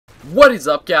What is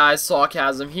up, guys?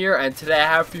 Sawcasm here, and today I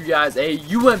have for you guys a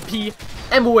UMP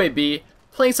MOAB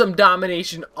playing some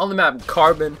domination on the map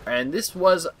Carbon. And this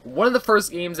was one of the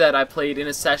first games that I played in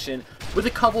a session with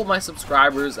a couple of my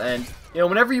subscribers. And you know,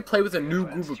 whenever you play with a new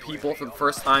group of people for the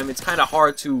first time, it's kind of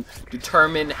hard to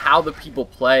determine how the people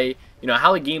play, you know,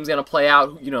 how the game's gonna play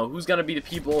out, you know, who's gonna be the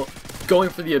people going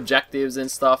for the objectives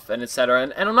and stuff, and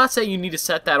etc. And I'm not saying you need to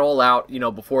set that all out, you know,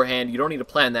 beforehand. You don't need to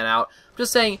plan that out. I'm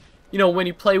just saying, you know, when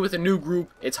you play with a new group,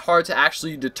 it's hard to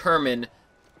actually determine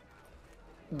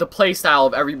the play style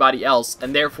of everybody else,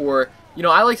 and therefore, you know,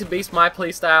 I like to base my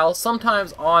play style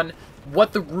sometimes on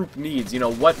what the group needs, you know,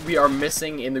 what we are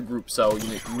missing in the group. So,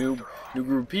 you know, new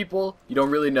group of people, you don't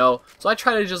really know. So I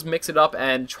try to just mix it up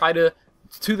and try to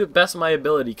the best of my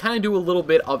ability, kind of do a little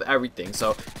bit of everything.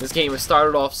 So this game has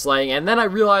started off slaying, and then I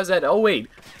realized that, oh wait,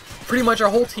 pretty much our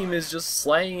whole team is just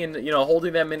slaying and, you know,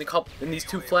 holding them in these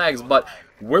two flags, but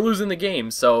we're losing the game.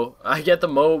 So I get the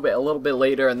MOAB a little bit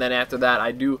later, and then after that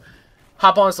I do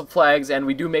hop on some flags and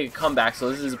we do make a comeback. So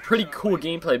this is a pretty cool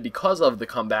gameplay because of the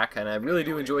comeback, and I really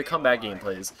do enjoy comeback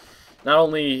gameplays. Not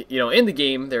only, you know, in the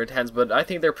game they're intense, but I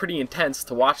think they're pretty intense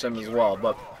to watch them as well.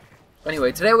 But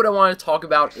anyway, today what I want to talk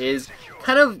about is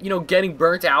kind of, you know, getting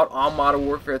burnt out on Modern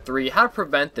Warfare 3, how to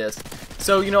prevent this.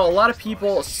 So, you know, a lot of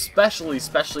people,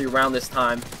 especially around this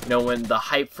time, you know, when the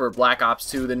hype for Black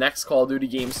Ops 2, the next Call of Duty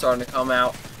game is starting to come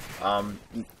out,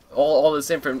 all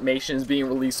this information is being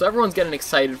released, so everyone's getting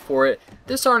excited for it.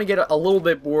 They're starting to get a little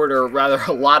bit bored, or rather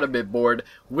a lot of bit bored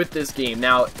with this game.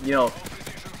 Now, you know,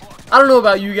 I don't know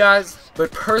about you guys,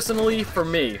 but personally for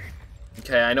me,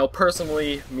 okay, I know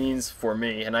personally means for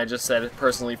me, and I just said it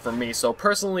personally for me. So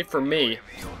personally for me,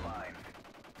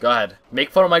 go ahead, make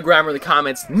fun of my grammar in the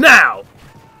comments now!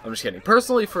 I'm just kidding.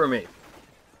 Personally for me,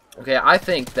 okay, I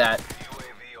think that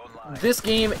this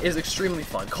game is extremely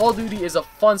fun. Call of Duty is a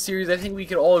fun series. I think we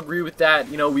can all agree with that.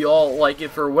 You know, we all like it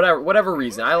for whatever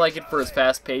reason. I like it for its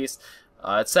fast pace,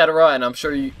 etc. And I'm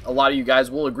sure a lot of you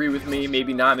guys will agree with me.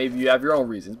 Maybe not. Maybe you have your own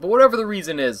reasons. But whatever the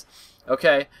reason is,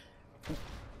 okay,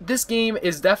 this game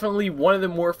is definitely one of the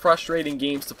more frustrating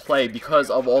games to play because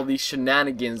of all these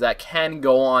shenanigans that can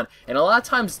go on, and a lot of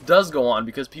times does go on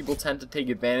because people tend to take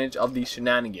advantage of these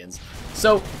shenanigans.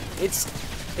 So it's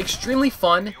extremely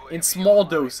fun in small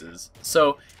doses.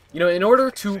 So, you know, in order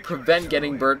to prevent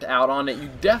getting burnt out on it, you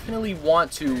definitely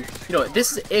want to, you know,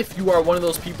 this is if you are one of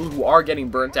those people who are getting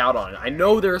burnt out on it. I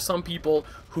know there are some people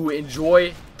who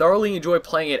thoroughly enjoy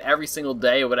playing it every single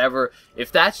day or whatever.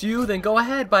 If that's you, then go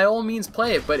ahead, by all means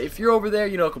play it. But if you're over there,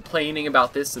 you know, complaining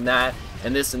about this and that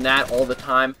all the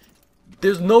time,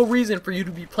 there's no reason for you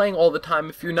to be playing all the time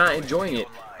if you're not enjoying it.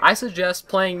 I suggest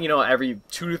playing, you know, every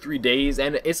 2 to 3 days,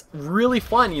 and it's really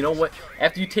fun. You know what?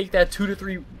 After you take that 2 to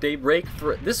 3 day break,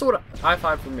 this is what I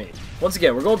find for me. Once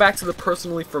again, we're going back to the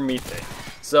personally for me thing.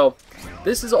 So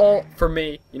this is all for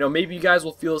me. You know, maybe you guys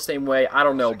will feel the same way. I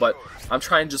don't know, but I'm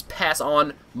trying to just pass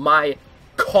on my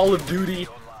Call of Duty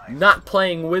not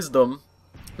playing wisdom.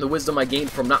 The wisdom I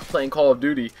gained from not playing Call of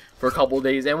Duty for a couple of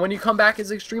days, and when you come back,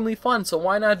 it's extremely fun. So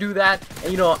why not do that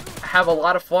and, you know, have a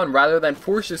lot of fun rather than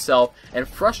force yourself and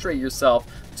frustrate yourself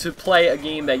to play a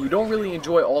game that you don't really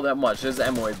enjoy all that much. This is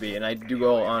MOAB, and I do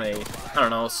go on a, I don't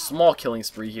know, small killing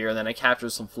spree here, and then I capture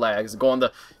some flags, go on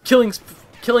the killing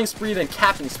spree, then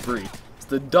capping spree. It's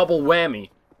the double whammy.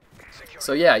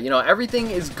 So yeah, you know,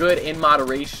 everything is good in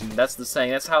moderation. That's the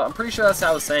saying. That's how, I'm pretty sure that's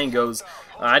how the saying goes.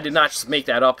 I did not just make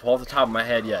that up off the top of my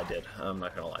head. Yeah, I did. I'm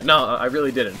not gonna lie. No, I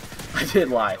really didn't. I did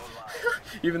lie.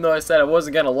 Even though I said I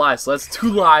wasn't gonna lie. So that's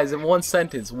 2 lies in 1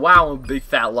 sentence. Wow, I'm a big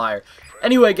fat liar.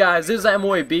 Anyway, guys, this is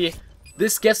MOAB.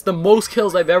 This gets the most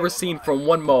kills I've ever seen from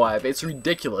one MOAB. It's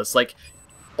ridiculous. Like,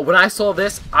 when I saw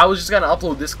this, I was just gonna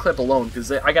upload this clip alone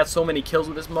because I got so many kills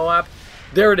with this MOAB.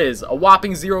 There it is, a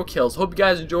whopping 0 kills. Hope you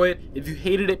guys enjoy it. If you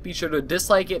hated it, be sure to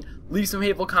dislike it, leave some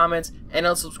hateful comments, and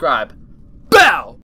unsubscribe.